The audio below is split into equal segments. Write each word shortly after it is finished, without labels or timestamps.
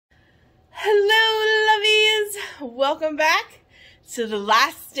Hello, lovies! Welcome back to the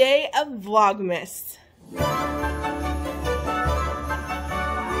last day of Vlogmas.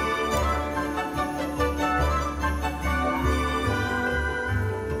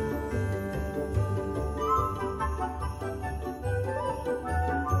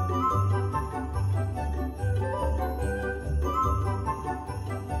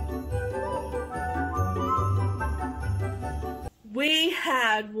 We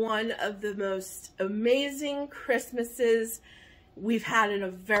had one of the most amazing Christmases we've had in a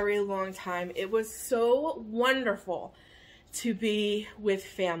very long time. It was so wonderful to be with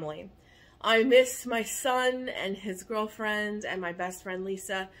family. I miss my son and his girlfriend and my best friend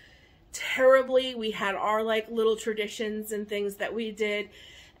Lisa terribly. We had our little traditions and things that we did,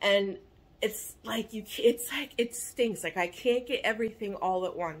 and it stinks. I can't get everything all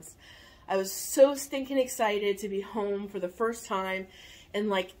at once. I was so stinking excited to be home for the first time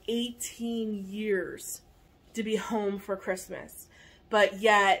in 18 years to be home for Christmas. But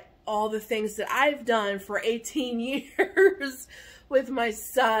yet, all the things that I've done for 18 years with my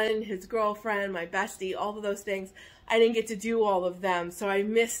son, his girlfriend, my bestie, all of those things, I didn't get to do all of them. So I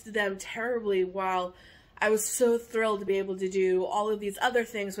missed them terribly, while I was so thrilled to be able to do all of these other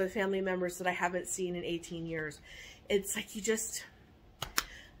things with family members that I haven't seen in 18 years. It's like you just...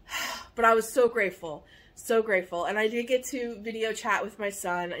 But I was so grateful, so grateful. And I did get to video chat with my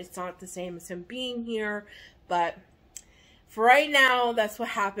son. It's not the same as him being here, but for right now, that's what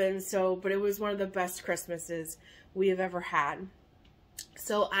happened. But it was one of the best Christmases we have ever had.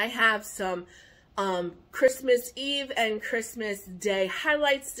 So I have some Christmas Eve and Christmas Day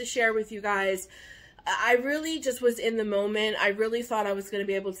highlights to share with you guys. I really just was in the moment. I really thought I was going to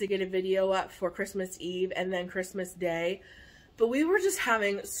be able to get a video up for Christmas Eve and then Christmas Day. But we were just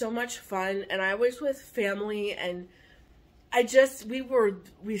having so much fun, and I was with family, and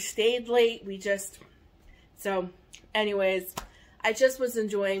we stayed late. So anyways, I just was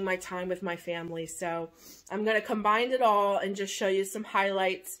enjoying my time with my family. So I'm going to combine it all and just show you some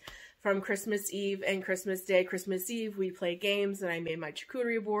highlights from Christmas Eve and Christmas Day. Christmas Eve, we played games, and I made my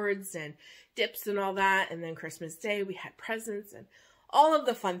charcuterie boards and dips and all that. And then Christmas Day, we had presents and all of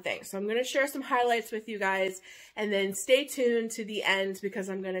the fun things. So I'm going to share some highlights with you guys, and then stay tuned to the end because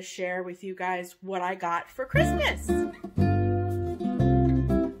I'm going to share with you guys what I got for Christmas.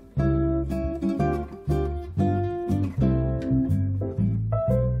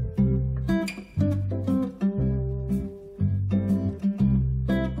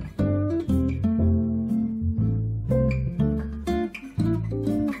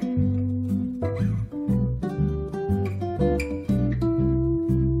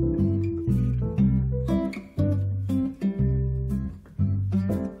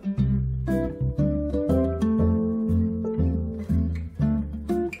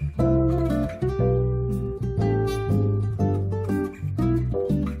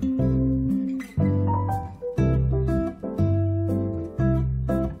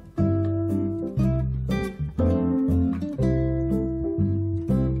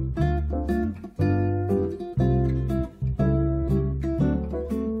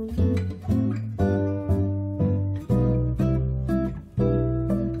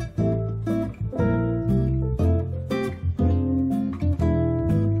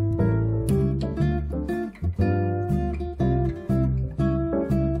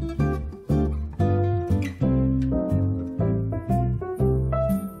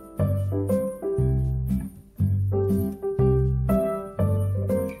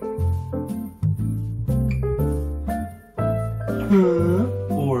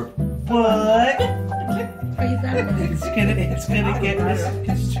 Or what? It's gonna get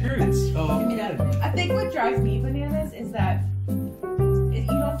misconstrued. So I think what drives me bananas is that you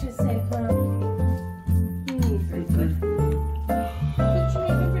don't just say very good.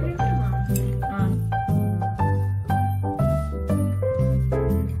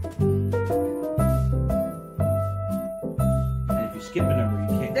 And if you skip a number, you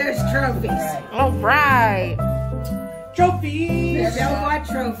can't. There's trophies. All right. Trophies! There's Belvoir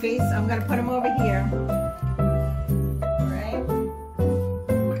trophies. I'm going to put them over here. Right?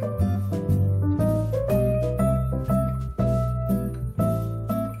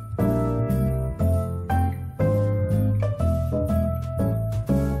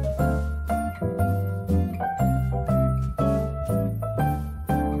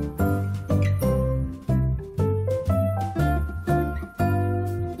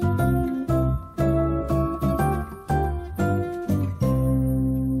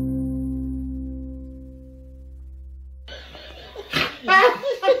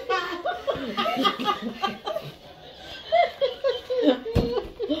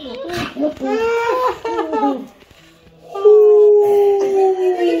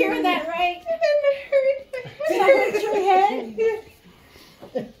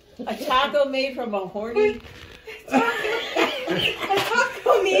 from a horny. A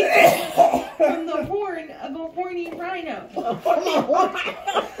taco meat from the horn of a horny rhino.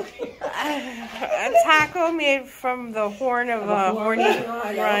 A taco made from the horn of a horny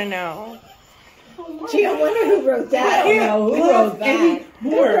rhino. Gee, I wonder who wrote that. I don't know who wrote that.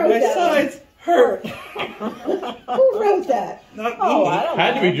 More, my sides hurt. Who wrote that? Not Oh, me. I don't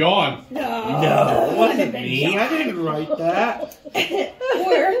Had to be John. know. No, it wasn't me. I didn't write that.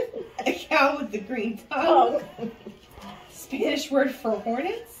 Or a cow with the green tongue. Spanish word for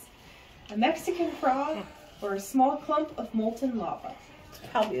hornets. A Mexican frog. Or a small clump of molten lava.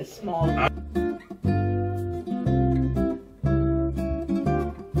 Probably a small.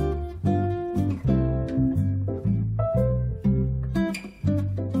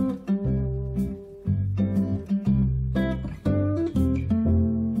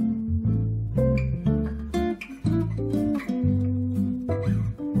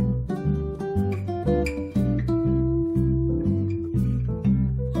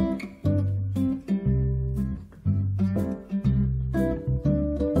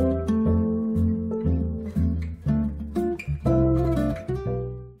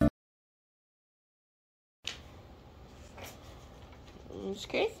 It's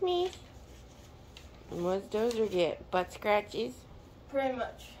Christmas. What's Dozer get? Butt scratches? Pretty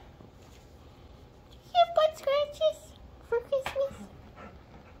much. You get butt scratches for Christmas?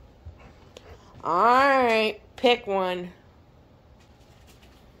 Alright, pick one.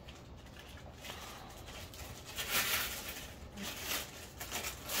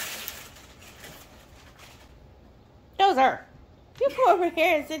 Dozer, you come over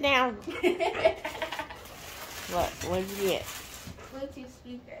here and sit down. What did you get? Bluetooth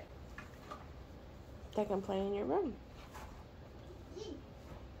speaker. That can play in your room.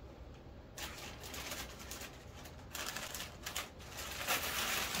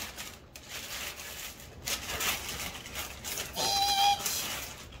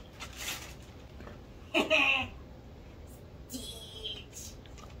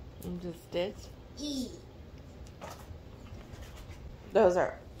 Just Stitch. Those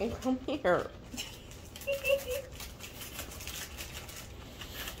are. Come here.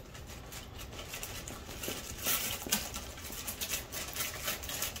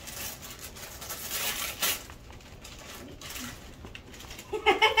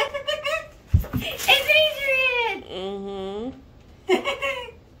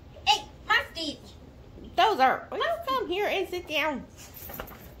 Hey, my Stitch. Dozer, will you come here and sit down?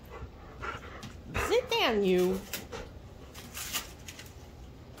 Sit down, you.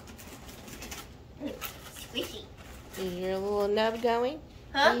 Squishy. Is your little nub going?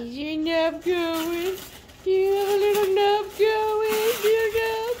 Huh? Is your nub going? Do you have a little nub going, dear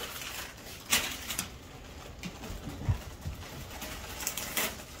nub?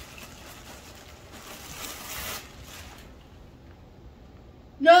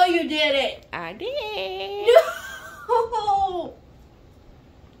 No, you did it. I did. No.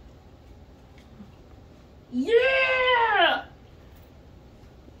 Yeah.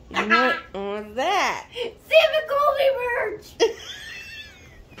 What was that? Santa Goldie Birch.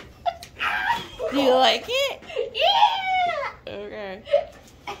 Do you like it? Yeah. Okay.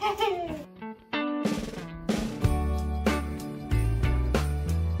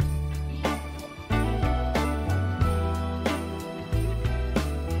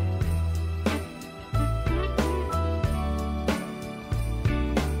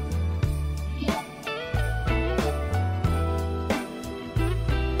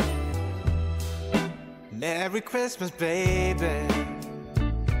 Merry Christmas, baby.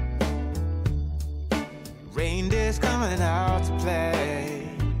 Reindeer's coming out to play.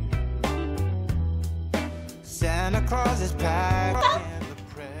 Santa Claus is packing the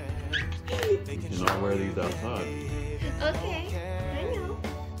presents. You not wear these outside. Okay, I know.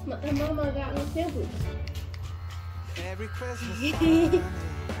 My mama got no samples. Merry Christmas, honey.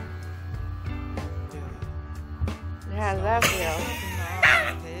 How does that feel?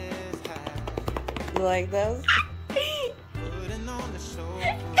 You like those? Putting on the show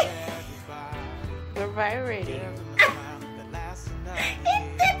for everybody. They're vibrating. It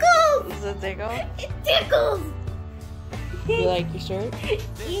tickles. Does it tickle? It tickles. You like your shirt?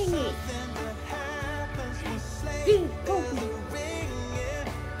 Yeah.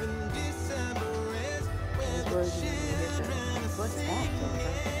 What's that?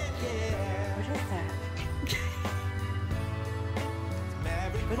 What is that?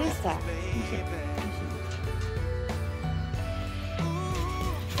 What is that?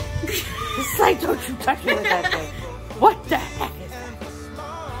 It's like, don't you touch me with that thing. What the heck is that?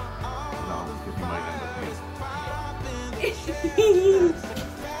 No, because you might end up here.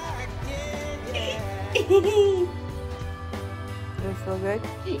 You feel good?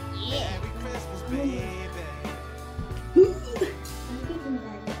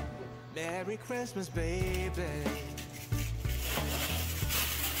 Merry Christmas, baby.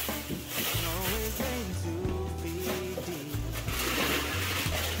 No, it's going to be deep.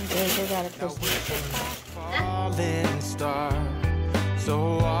 They got a Christmas Falling star, so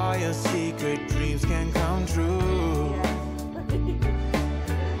all your secret dreams can come true.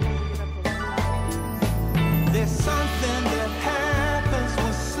 There's something that happens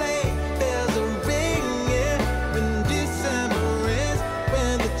when sleigh bells are ringing, when December is,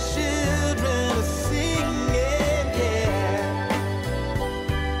 when the children are singing, yeah.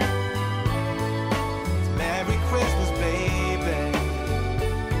 It's Merry Christmas, baby.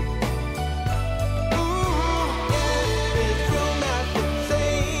 Ooh, yeah. There's room at the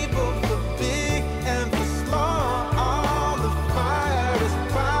table for big and for small. All the fire is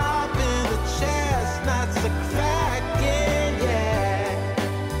popping, the chestnuts are cracking,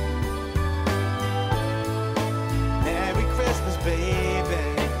 yeah. Merry Christmas,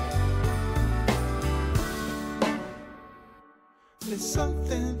 baby. There's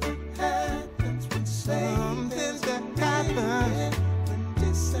something that happens when something that happens when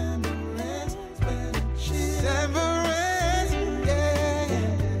December ends, when December ends,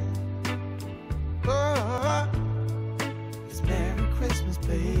 yeah. Oh, it's Merry Christmas,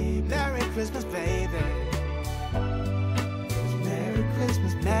 baby. Merry Christmas, baby. It's Merry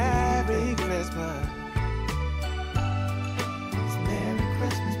Christmas, Merry Christmas. It's Merry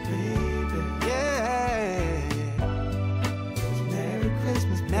Christmas, baby. Yeah. It's Merry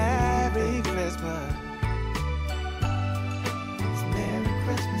Christmas, Merry Christmas. It's Merry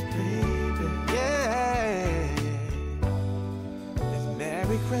Christmas, baby. Yeah. It's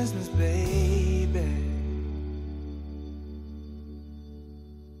Merry Christmas, baby.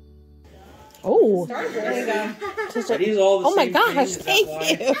 Oh, There you go. Are these all the oh my same gosh, things? Is that thank why?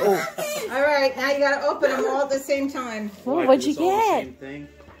 you. All right, now you gotta open them all at the same time. Oh, Why, what'd you it's all the get? same thing?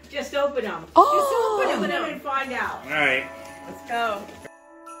 Just open them. Oh, Open them and find out. All right. Let's go.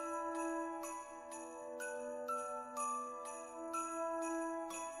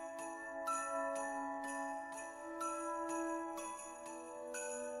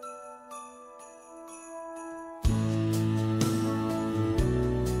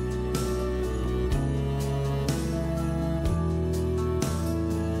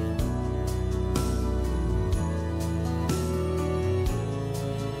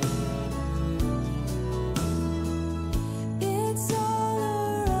 It's all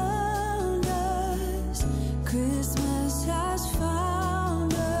around us. Christmas has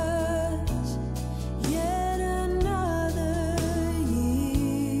found us. Yet another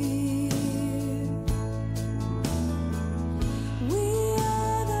year. We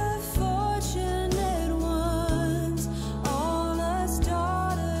are the fortunate ones, all us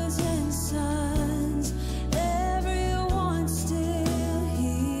daughters and sons. Everyone's still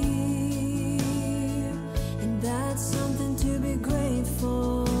here, and that's something to be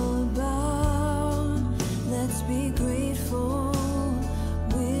grateful about. Let's be grateful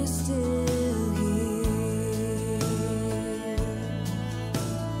we're still here.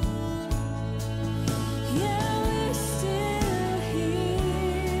 Yeah, we're still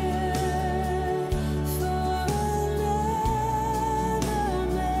here for another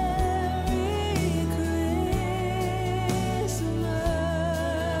Merry Christmas.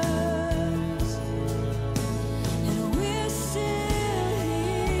 And we're still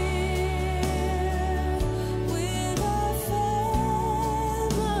here with our family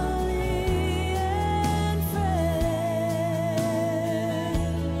and friends.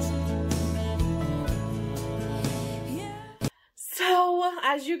 Yeah. So,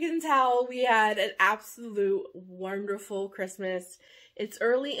 as you can tell, we had an absolute wonderful Christmas. It's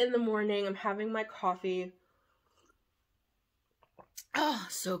early in the morning. I'm having my coffee. Oh,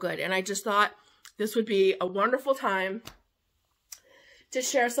 so good. And I just thought this would be a wonderful time to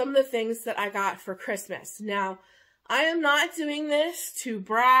share some of the things that I got for Christmas. Now, I am not doing this to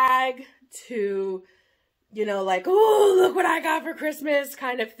brag, to, you know, like, oh, look what I got for Christmas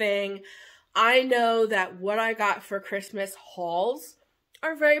kind of thing. I know that what I got for Christmas hauls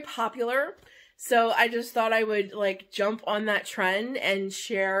are very popular. So I just thought I would like jump on that trend and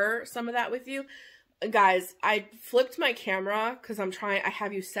share some of that with you. Guys, I flipped my camera because I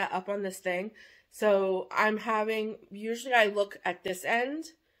have you set up on this thing. So usually I look at this end,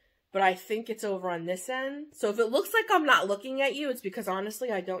 but I think it's over on this end. So if it looks like I'm not looking at you, it's because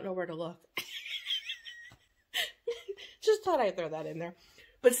honestly, I don't know where to look. Just thought I'd throw that in there.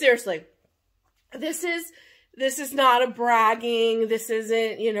 But seriously, this is This is not a bragging. This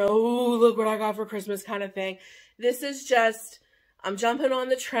isn't, you know, ooh, look what I got for Christmas kind of thing. This is just, I'm jumping on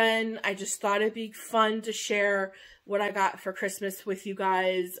the trend. I just thought it'd be fun to share what I got for Christmas with you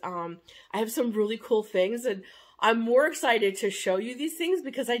guys. I have some really cool things, and I'm more excited to show you these things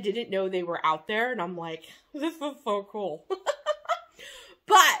because I didn't know they were out there, and I'm like, this is so cool.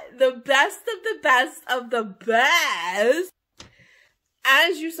 But the best of the best of the best,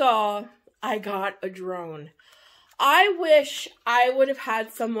 as you saw, I got a drone. I wish I would have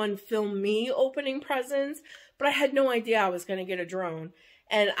had someone film me opening presents, but I had no idea I was going to get a drone.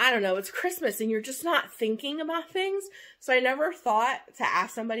 And I don't know, it's Christmas and you're just not thinking about things. So I never thought to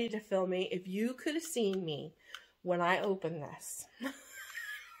ask somebody to film me. If you could have seen me when I opened this,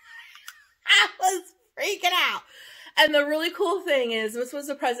 I was freaking out. And the really cool thing is, this was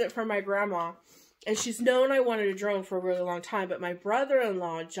a present from my grandma. And she's known I wanted a drone for a really long time. But my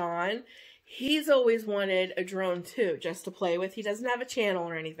brother-in-law, John, he's always wanted a drone too, just to play with. He doesn't have a channel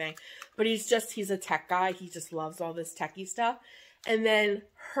or anything. But he's a tech guy. He just loves all this techie stuff. And then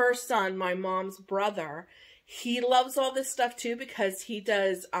her son, my mom's brother, he loves all this stuff too because he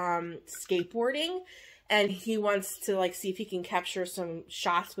does skateboarding. And he wants to, like, see if he can capture some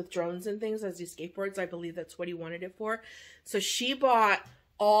shots with drones and things as he skateboards. I believe that's what he wanted it for. So she bought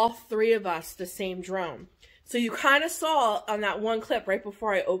all three of us the same drone. So you kind of saw on that one clip right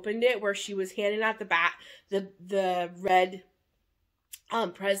before I opened it where she was handing out the red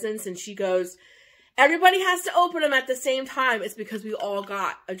presents. And she goes, everybody has to open them at the same time. It's because we all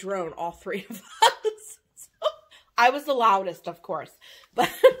got a drone, all three of us. So I was the loudest, of course. But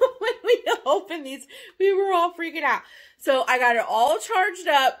when we opened these, we were all freaking out. So I got it all charged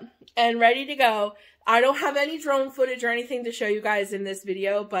up and ready to go. I don't have any drone footage or anything to show you guys in this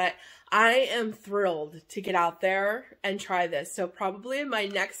video, but I am thrilled to get out there and try this. So probably in my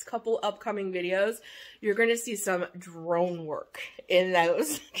next couple upcoming videos, you're going to see some drone work in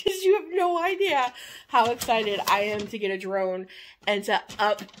those because you have no idea how excited I am to get a drone and to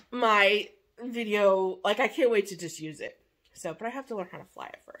up my video. Like, I can't wait to just use it. So, but I have to learn how to fly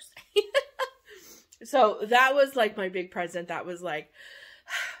it first. So that was like my big present. That was like,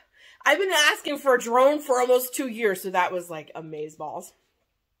 I've been asking for a drone for almost 2 years. So that was like amazeballs.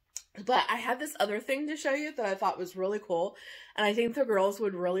 But I had this other thing to show you that I thought was really cool. And I think the girls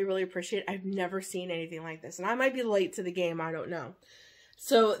would really, really appreciate it. I've never seen anything like this. And I might be late to the game. I don't know.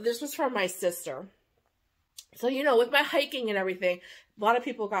 So this was from my sister. So, you know, with my hiking and everything, a lot of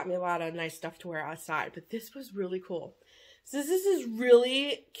people got me a lot of nice stuff to wear outside. But this was really cool. So this is this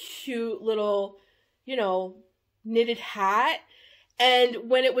really cute little, you know, knitted hat. And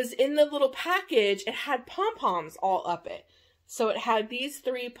when it was in the little package, it had pom-poms all up it. So it had these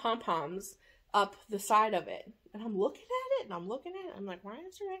 3 pom-poms up the side of it. And I'm looking at it, and I'm looking at it. I'm like, why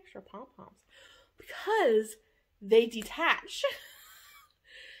is there extra pom-poms? Because they detach.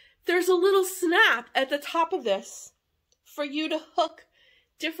 There's a little snap at the top of this for you to hook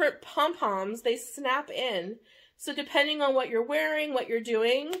different pom-poms. They snap in. So depending on what you're wearing, what you're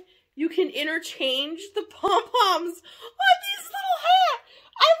doing, you can interchange the pom-poms on these little hats.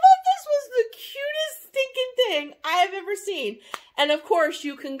 I thought this was the cutest stinking thing I have ever seen. And of course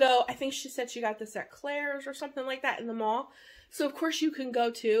you can go, I think she said she got this at Claire's or something like that in the mall. So of course you can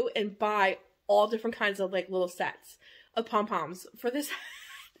go to and buy all different kinds of like little sets of pom-poms for this hat.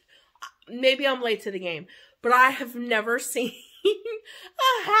 Maybe I'm late to the game, but I have never seen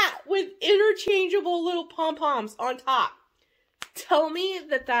a hat with interchangeable little pom-poms on top. Tell me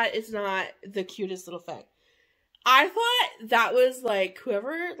that that is not the cutest little thing. I thought that was like,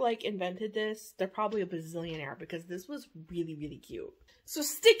 whoever like invented this, they're probably a bazillionaire because this was really, really cute. So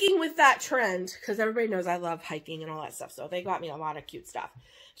sticking with that trend, because everybody knows I love hiking and all that stuff, so they got me a lot of cute stuff.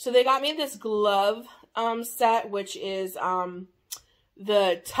 So they got me this glove set, which is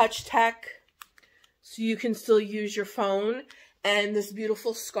the Touch Tech, so you can still use your phone, and this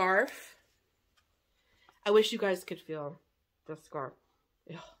beautiful scarf. I wish you guys could feel the scarf.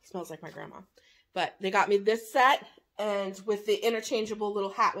 Ugh, it smells like my grandma. But they got me this set, and with the interchangeable little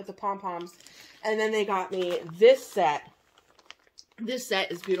hat with the pom-poms. And then they got me this set. This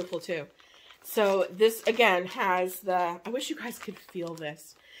set is beautiful too. So this, again, has the, I wish you guys could feel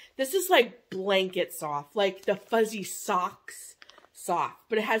this. This is like blanket soft, like the fuzzy socks soft.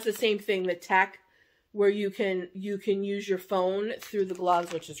 But it has the same thing, the tech, where you can use your phone through the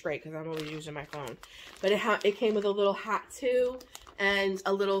gloves, which is great because I'm always using my phone. But it came with a little hat too, and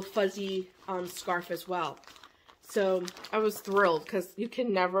a little fuzzy scarf as well. So I was thrilled because you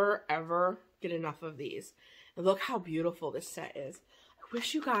can never ever get enough of these. And look how beautiful this set is. I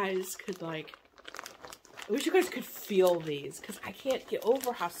wish you guys could like, I wish you guys could feel these because I can't get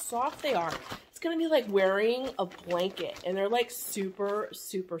over how soft they are. It's going to be like wearing a blanket, and they're like super,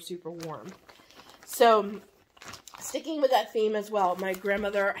 super, super warm. So sticking with that theme as well, my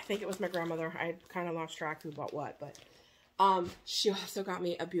grandmother, I think it was my grandmother, I kind of lost track who bought what, but she also got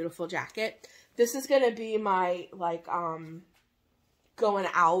me a beautiful jacket. This is going to be my, like, going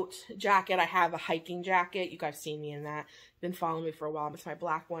out jacket. I have a hiking jacket. You guys seen me in that. Been following me for a while. It's my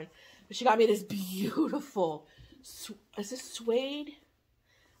black one. But she got me this beautiful, is this suede?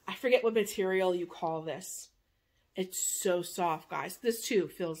 I forget what material you call this. It's so soft, guys. This too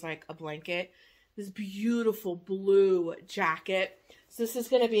feels like a blanket. This beautiful blue jacket. So this is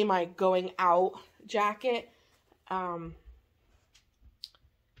going to be my going out jacket. I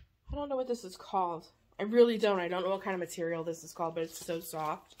don't know what this is called. I really don't. I don't know what kind of material this is called, but it's so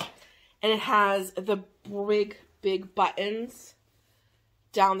soft. And it has the big, big buttons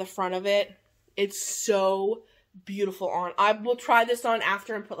down the front of it. It's so beautiful on. I will try this on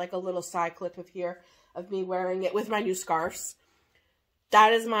after and put like a little side clip of here of me wearing it with my new scarves.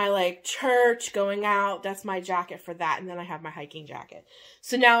 That is my, like, church, going out. That's my jacket for that. And then I have my hiking jacket.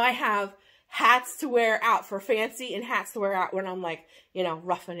 So now I have hats to wear out for fancy and hats to wear out when I'm, like, you know,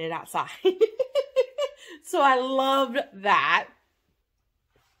 roughing it outside. So I loved that.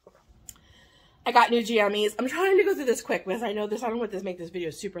 I got new jammies. I'm trying to go through this quick because I know this, I don't want to make this video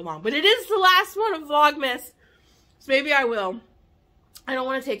super long. But it is the last one of Vlogmas. So maybe I will. I don't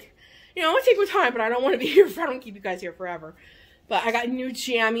want to take, you know, I want to take my time, but I don't want to be here I don't keep you guys here forever. But I got new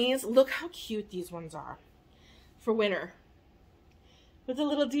jammies. Look how cute these ones are for winter. With the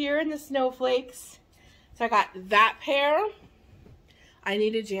little deer and the snowflakes. So I got that pair. I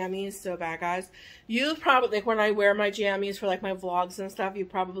needed jammies so bad, guys. You've probably, like when I wear my jammies for like my vlogs and stuff, you've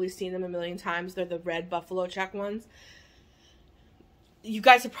probably seen them a million times. They're the red buffalo check ones. You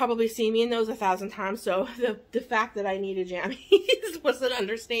guys have probably seen me in those 1,000 times. So the fact that I needed jammies was an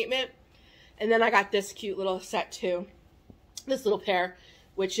understatement. And then I got this cute little set too. This little pair,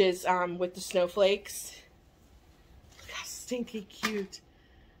 which is with the snowflakes. Look how stinky cute.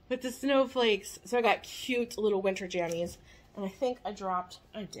 With the snowflakes. So I got cute little winter jammies. And I think I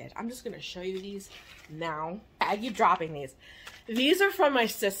did. I'm just going to show you these now. I keep dropping these. These are from my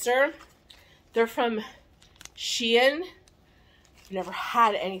sister. They're from Shein. I've never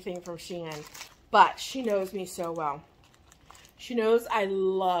had anything from Shein. But she knows me so well. She knows I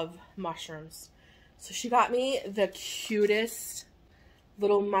love mushrooms. So she got me the cutest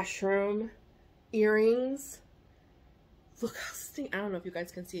little mushroom earrings. Look how stinky. I don't know if you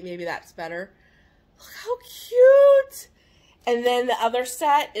guys can see. Maybe that's better. Look how cute. And then the other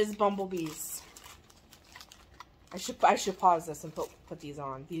set is bumblebees. I should pause this and put these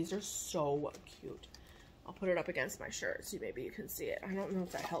on. These are so cute. I'll put it up against my shirt so maybe you can see it. I don't know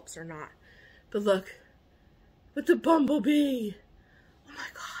if that helps or not. But look. With the bumblebee. Oh my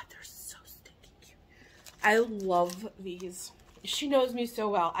god, they're so stinking cute. I love these. She knows me so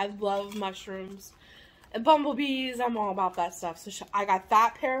well. I love mushrooms and bumblebees. I'm all about that stuff. So I got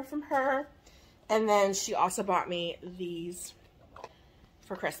that pair from her. And then she also bought me these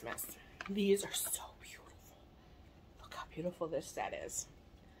for Christmas. These are so beautiful. Look how beautiful this set is.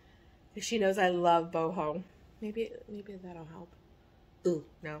 She knows I love boho. Maybe that'll help. Ooh,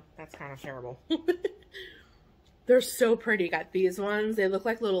 no, that's kind of terrible. They're so pretty. Got these ones. They look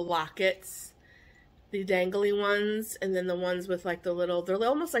like little lockets. The dangly ones. And then the ones with like the little, they're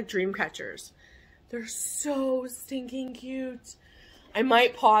almost like dream catchers. They're so stinking cute. I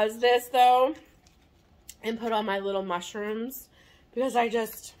might pause this though and put on my little mushrooms because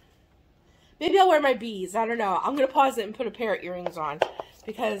maybe I'll wear my bees. I don't know. I'm going to pause it and put a pair of earrings on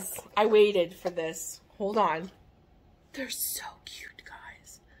because I waited for this. Hold on. They're so cute,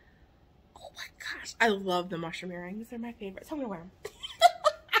 guys. Oh my gosh. I love the mushroom earrings. They're my favorite. So I'm going to wear them.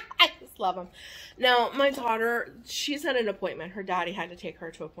 I just love them. Now, my daughter, she's at an appointment. Her daddy had to take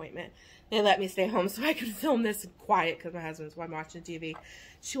her to an appointment. They let me stay home so I could film this quiet because my husband's watching TV.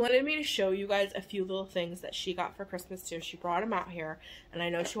 She wanted me to show you guys a few little things that she got for Christmas too. She brought them out here, and I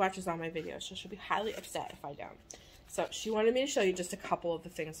know she watches all my videos, so she'll be highly upset if I don't. So she wanted me to show you just a couple of the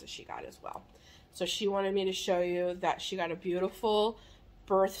things that she got as well. So she wanted me to show you that she got a beautiful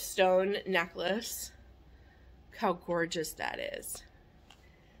birthstone necklace. Look how gorgeous that is.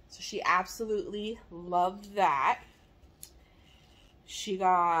 So she absolutely loved that. She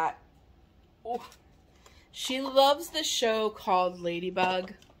got... Oh, she loves the show called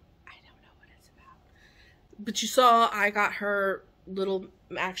Ladybug. I don't know what it's about. But you saw I got her little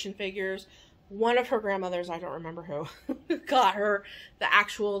action figures. One of her grandmothers, I don't remember who, got her the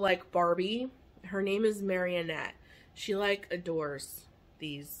actual like Barbie. Her name is Marionette. She like adores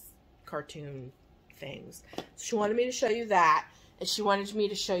these cartoon things. So she wanted me to show you that. and she wanted me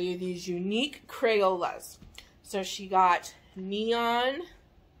to show you these unique Crayolas. So she got neon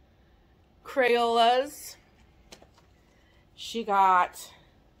Crayolas. She got,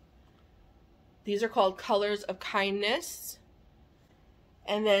 these are called Colors of Kindness.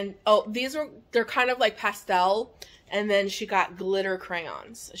 And then, oh, they're kind of like pastel. And then she got glitter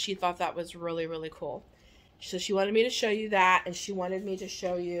crayons. She thought that was really, really cool. So she wanted me to show you that, and she wanted me to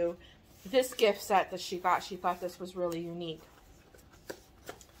show you this gift set that she got. She thought this was really unique.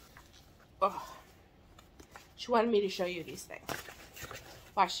 Oh. She wanted me to show you these things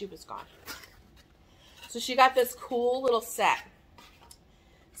while she was gone. So she got this cool little set.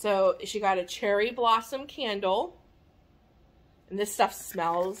 So she got a cherry blossom candle. And this stuff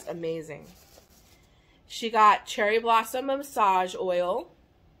smells amazing. She got cherry blossom massage oil.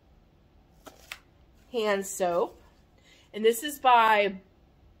 Hand soap. And this is by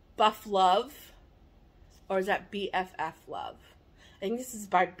Buff Love. Or is that BFF Love? I think this is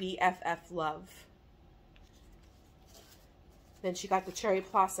by BFF Love. Then she got the cherry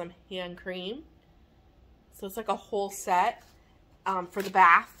blossom hand cream. So it's like a whole set for the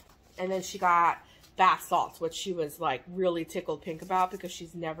bath. And then she got bath salts, which she was like really tickled pink about because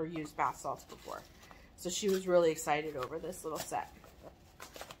she's never used bath salts before. So she was really excited over this little set.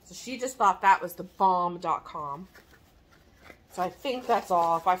 So she just thought that was the bomb.com. So I think that's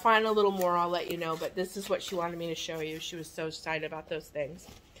all. If I find a little more, I'll let you know. But this is what she wanted me to show you. She was so excited about those things.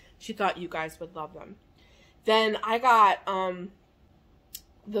 She thought you guys would love them. Then I got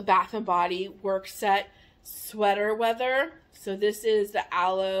the Bath & Body Work Set Sweater Weather. So this is the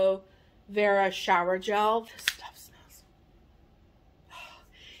Aloe Vera Shower Gel. This stuff smells.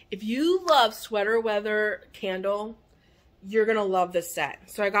 If you love sweater weather candle, you're going to love this set.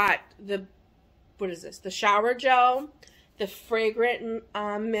 So I got the, what is this? The shower gel, the fragrant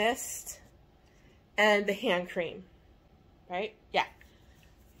mist, and the hand cream. Right? Yeah.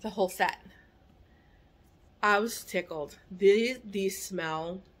 The whole set. I was tickled. These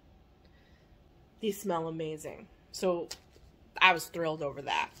smell amazing. So I was thrilled over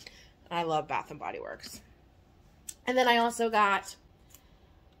that. I love Bath & Body Works. And then I also got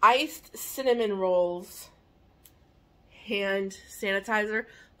iced cinnamon rolls hand sanitizer.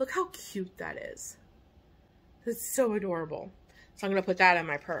 Look how cute that is. It's so adorable. So I'm going to put that in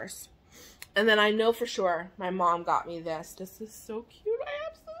my purse. And then I know for sure my mom got me this. This is so cute. I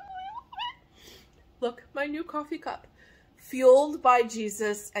absolutely love it. Look, my new coffee cup. Fueled by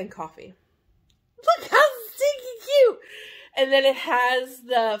Jesus and coffee. Look how stinky cute. And then it has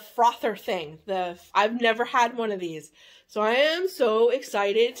the frother thing. I've never had one of these. So I am so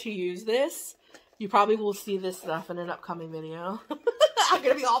excited to use this. You probably will see this stuff in an upcoming video. I'm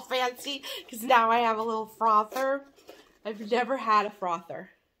going to be all fancy because now I have a little frother. I've never had a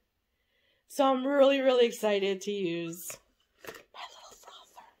frother. So I'm really, really excited to use my little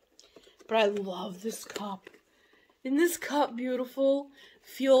frother. But I love this cup. Isn't this cup beautiful?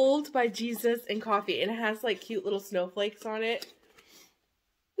 Fueled by Jesus and coffee. And it has like cute little snowflakes on it.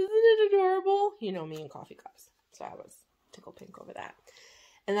 Isn't it adorable? You know me and coffee cups. So I was tickled pink over that.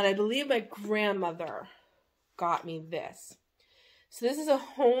 And then I believe my grandmother got me this. So this is a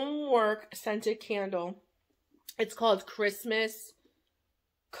homework scented candle. It's called Christmas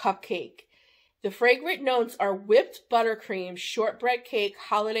Cupcake. The fragrant notes are whipped buttercream, shortbread cake,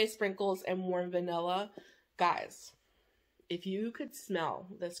 holiday sprinkles, and warm vanilla. Guys, if you could smell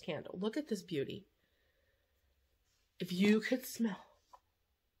this candle, look at this beauty. If you could smell,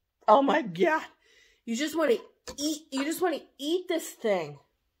 oh my God, you just want to eat this thing.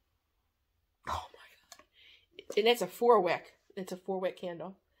 Oh my God. And it's a 4-wick. It's a 4-wick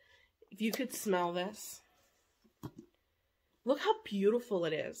candle. If you could smell this, look how beautiful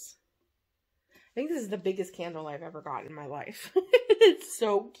it is. I think this is the biggest candle I've ever got in my life. It's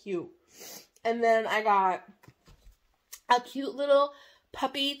so cute. And then I got a cute little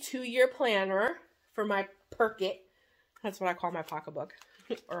puppy 2-year planner for my Perkit. That's what I call my pocketbook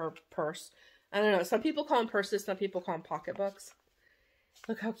or purse. I don't know. Some people call them purses. Some people call them pocketbooks.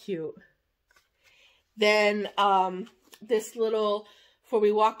 Look how cute. Then this little, for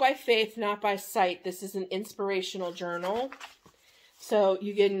we walk by faith, not by sight. This is an inspirational journal. So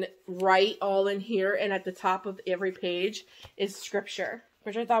you can write all in here, and at the top of every page is scripture,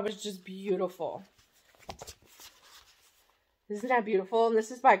 which I thought was just beautiful. Isn't that beautiful? And this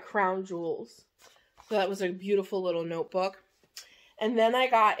is by Crown Jewels. So that was a beautiful little notebook. And then I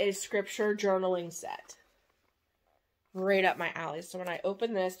got a scripture journaling set. Right up my alley. So when I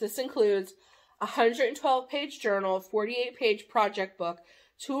open this, this includes a 112-page journal, 48-page project book,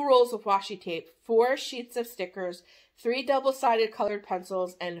 2 rolls of washi tape, 4 sheets of stickers, 3 double-sided colored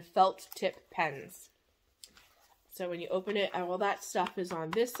pencils, and felt tip pens. So when you open it, all that stuff is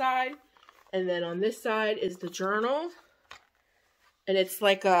on this side. And then on this side is the journal. And it's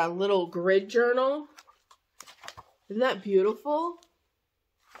like a little grid journal. Isn't that beautiful?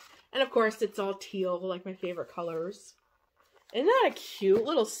 And of course, it's all teal, like my favorite colors. Isn't that a cute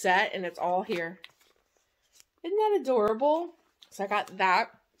little set? And it's all here. Isn't that adorable? So I got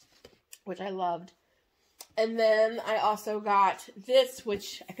that, which I loved. And then I also got this,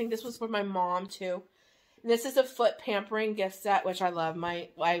 which I think this was for my mom too. This is a foot pampering gift set, which I love. My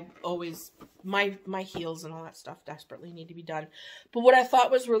heels and all that stuff desperately need to be done. But what I thought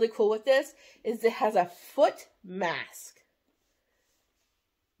was really cool with this is it has a foot mask,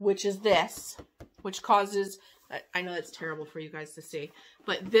 which is this, which causes, I know that's terrible for you guys to see,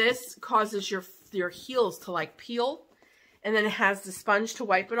 but this causes your heels to like peel. And then it has the sponge to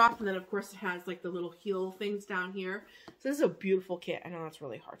wipe it off. And then, of course, it has, like, the little heel things down here. So this is a beautiful kit. I know it's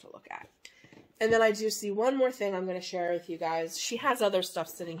really hard to look at. And then I do see one more thing I'm going to share with you guys. She has other stuff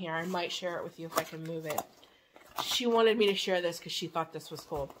sitting here. I might share it with you if I can move it. She wanted me to share this because she thought this was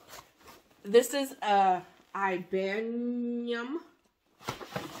cool. This is a Ibanium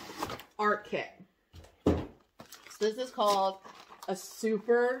art kit. So this is called a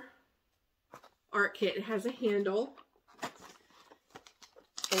super art kit. It has a handle.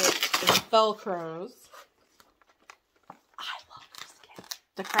 It velcros. I love this kit.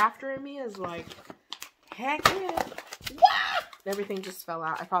 The crafter in me is like, heck yeah. Everything just fell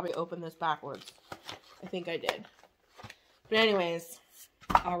out. I probably opened this backwards. I think I did. But anyways,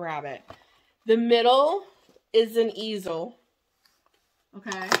 I'll wrap it. The middle is an easel.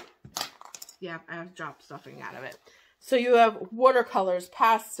 Okay. Yeah, I have dropped stuffing out of it. So you have watercolors,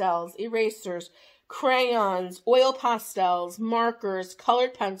 pastels, erasers, crayons, oil pastels, markers,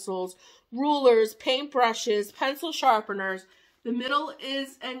 colored pencils, rulers, paintbrushes, pencil sharpeners. The middle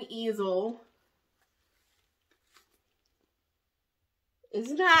is an easel.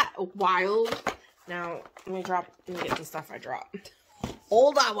 Isn't that wild? Now, let me get the stuff I dropped.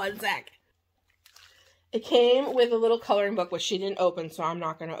 Hold on one sec. It came with a little coloring book, which she didn't open, so I'm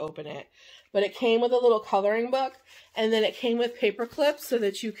not going to open it. But it came with a little coloring book, and then it came with paper clips so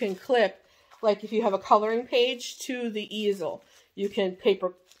that you can clip, like if you have a coloring page to the easel, you can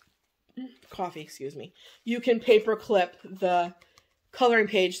you can paper clip the coloring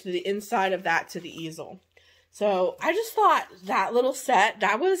page to the inside of that to the easel. So I just thought that little set,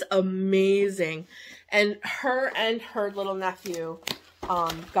 that was amazing. And her little nephew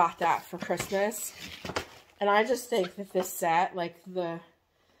got that for Christmas. And I just think that this set, like the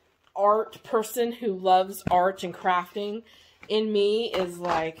art person who loves art and crafting in me is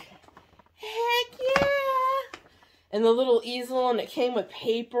like, heck yeah. And the little easel, and it came with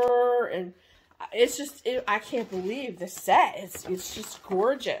paper, and it's just, I can't believe the set. It's just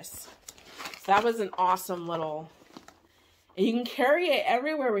gorgeous. So that was an awesome little, and you can carry it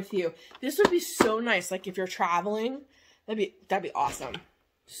everywhere with you. This would be so nice, like if you're traveling, that'd be awesome.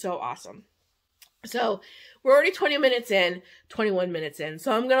 So awesome. So we're already 21 minutes in.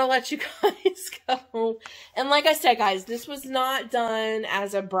 So I'm going to let you guys go. And like I said, guys, this was not done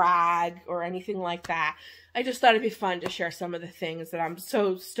as a brag or anything like that. I just thought it'd be fun to share some of the things that I'm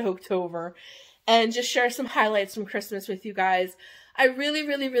so stoked over and just share some highlights from Christmas with you guys. I really,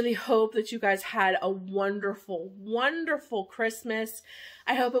 really, really hope that you guys had a wonderful, wonderful Christmas.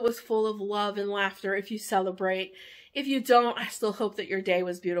 I hope it was full of love and laughter if you celebrate. If you don't, I still hope that your day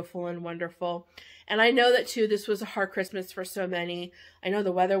was beautiful and wonderful. And I know that, too, this was a hard Christmas for so many. I know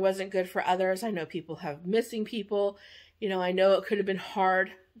the weather wasn't good for others. I know people have missing people. You know, I know it could have been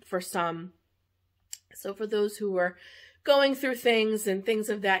hard for some. So for those who were going through things and things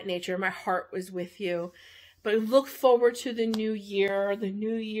of that nature, my heart was with you. But look forward to the new year. The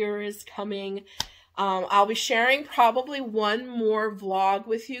new year is coming. I'll be sharing probably one more vlog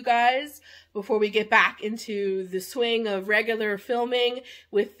with you guys before we get back into the swing of regular filming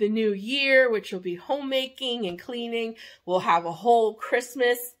with the new year, which will be homemaking and cleaning. We'll have a whole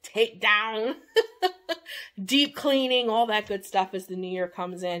Christmas takedown, deep cleaning, all that good stuff as the new year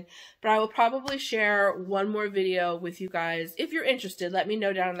comes in. But I will probably share one more video with you guys. If you're interested, let me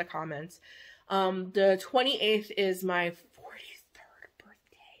know down in the comments. The 28th is my 43rd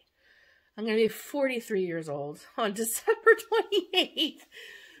birthday. I'm going to be 43 years old on December 28th.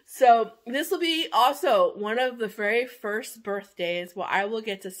 So this will be also one of the very first birthdays where I will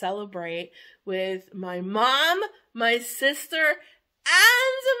get to celebrate with my mom, my sister,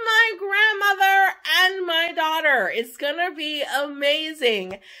 and my grandmother and my daughter. It's going to be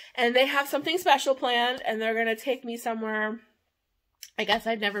amazing. And they have something special planned, and they're going to take me somewhere I guess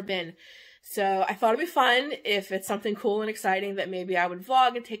I've never been. So I thought it'd be fun if it's something cool and exciting that maybe I would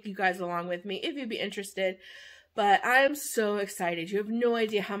vlog and take you guys along with me if you'd be interested. But I am so excited. You have no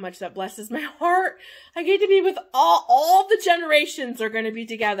idea how much that blesses my heart. I get to be with all the generations are going to be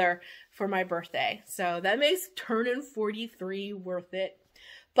together for my birthday. So that makes turning 43 worth it.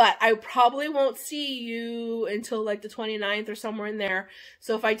 But I probably won't see you until like the 29th or somewhere in there.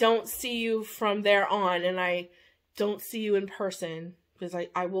 So if I don't see you from there on and I don't see you in person, because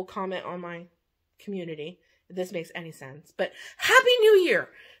I will comment on my community if this makes any sense. But Happy New Year!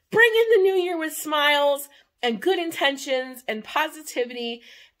 Bring in the new year with smiles and good intentions and positivity.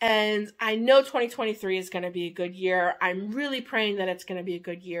 And I know 2023 is going to be a good year. I'm really praying that it's going to be a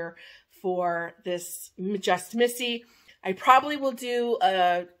good year for this Just Missy. I probably will do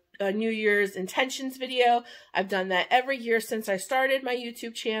a New Year's intentions video. I've done that every year since I started my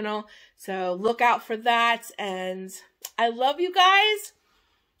YouTube channel. So look out for that. And I love you guys.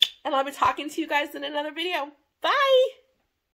 And I'll be talking to you guys in another video. Bye!